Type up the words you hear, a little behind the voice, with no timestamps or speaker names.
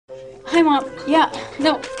Hi, Mom. Yeah,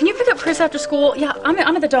 no, can you pick up Chris after school? Yeah, I'm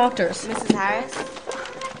at the doctor's. Mrs. Harris?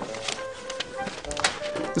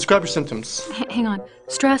 Describe your symptoms. Hang on.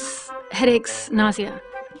 Stress, headaches, nausea.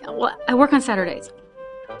 Yeah, well, I work on Saturdays.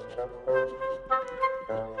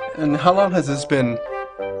 And how long has this been?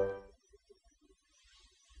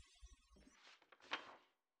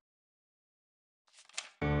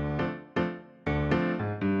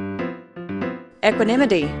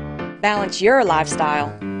 Equanimity. Balance your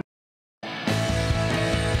lifestyle.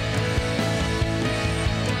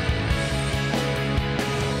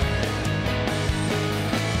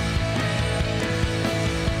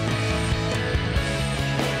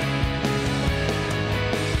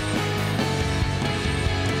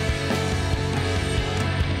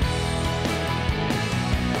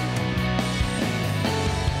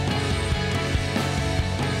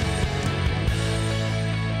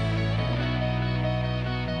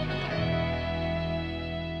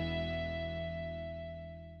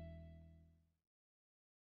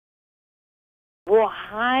 Well,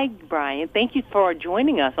 hi, Brian. Thank you for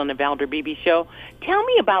joining us on the Valder Beebe Show. Tell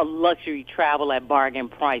me about luxury travel at bargain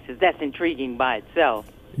prices. That's intriguing by itself.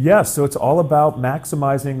 Yeah, so it's all about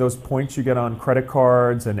maximizing those points you get on credit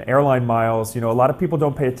cards and airline miles. You know, a lot of people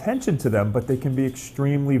don't pay attention to them, but they can be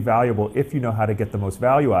extremely valuable if you know how to get the most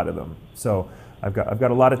value out of them. So I've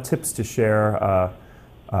got a lot of tips to share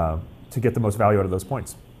to get the most value out of those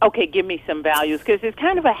points. Okay, give me some values, because it's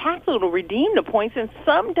kind of a hassle to redeem the points, and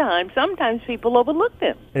sometimes people overlook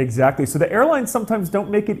them. Exactly. So the airlines sometimes don't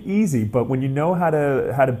make it easy, but when you know how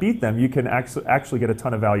to beat them, you can actually get a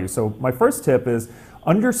ton of value. So my first tip is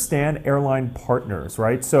understand airline partners,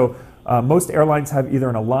 right? So most airlines have either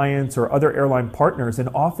an alliance or other airline partners, and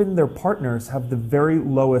often their partners have the very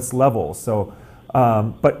lowest level. So,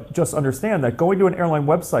 but just understand that going to an airline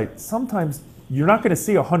website, sometimes you're not going to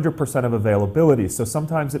see 100% of availability. So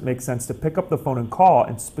sometimes it makes sense to pick up the phone and call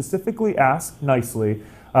and specifically ask nicely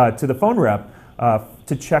to the phone rep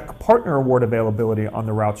to check partner award availability on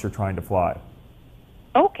the routes you're trying to fly.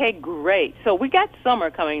 Okay, great. So we got summer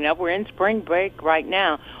coming up. We're in spring break right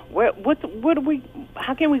now.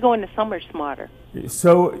 How can we go into summer smarter?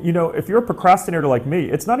 So, you know, if you're a procrastinator like me,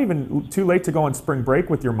 it's not even too late to go on spring break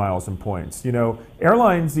with your miles and points. You know,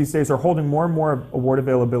 airlines these days are holding more and more award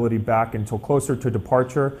availability back until closer to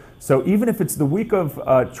departure. So even if it's the week of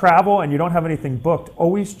travel and you don't have anything booked,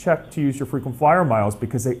 always check to use your frequent flyer miles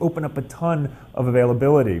because they open up a ton of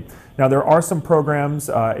availability. Now, there are some programs,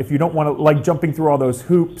 if you don't want to like jumping through all those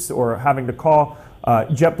hoops or having to call,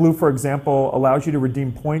 JetBlue, for example, allows you to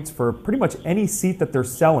redeem points for pretty much any seat that they're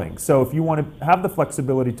selling. So if you want to have the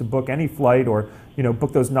flexibility to book any flight or, you know,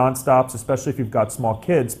 book those nonstops, especially if you've got small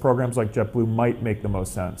kids, programs like JetBlue might make the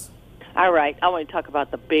most sense. All right, I want to talk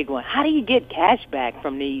about the big one. How do you get cash back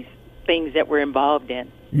from these things that we're involved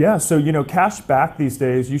in? Yeah, so, you know, cash back these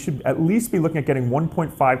days, you should at least be looking at getting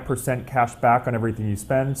 1.5% cash back on everything you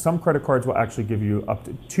spend. Some credit cards will actually give you up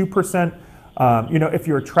to 2%. You know, if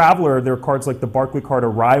you're a traveler, there are cards like the Barclay Card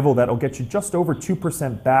Arrival that'll get you just over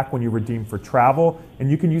 2% back when you redeem for travel,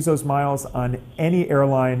 and you can use those miles on any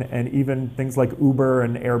airline and even things like Uber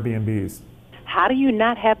and Airbnbs. How do you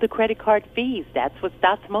not have the credit card fees? That's what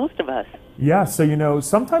stops most of us. Yeah, so, you know,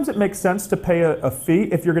 sometimes it makes sense to pay a fee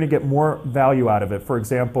if you're going to get more value out of it. For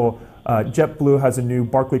example, JetBlue has a new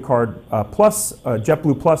Barclay Card Plus,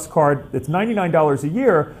 JetBlue Plus card. It's $99 a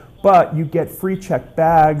year, but you get free checked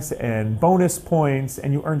bags and bonus points,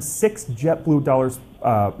 and you earn $6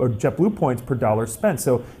 JetBlue points per dollar spent.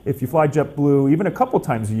 So if you fly JetBlue even a couple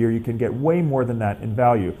times a year, you can get way more than that in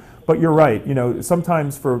value. But you're right, you know,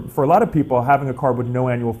 sometimes for a lot of people, having a card with no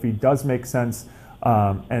annual fee does make sense,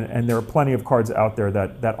 and there are plenty of cards out there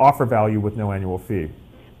that offer value with no annual fee.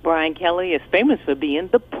 Brian Kelly is famous for being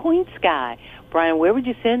the points guy. Brian, where would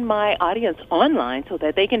you send my audience online so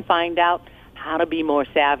that they can find out how to be more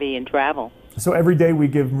savvy in travel? So every day we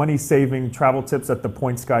give money-saving travel tips at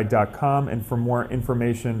thepointsguy.com, and for more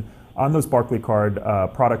information on those Barclay Card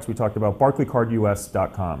products we talked about,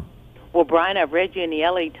 barclaycardus.com. Well, Brian, I've read you in the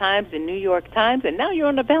LA Times and New York Times, and now you're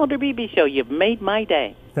on the Valder Beebe Show. You've made my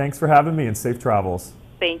day. Thanks for having me, and safe travels.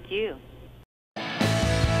 Thank you.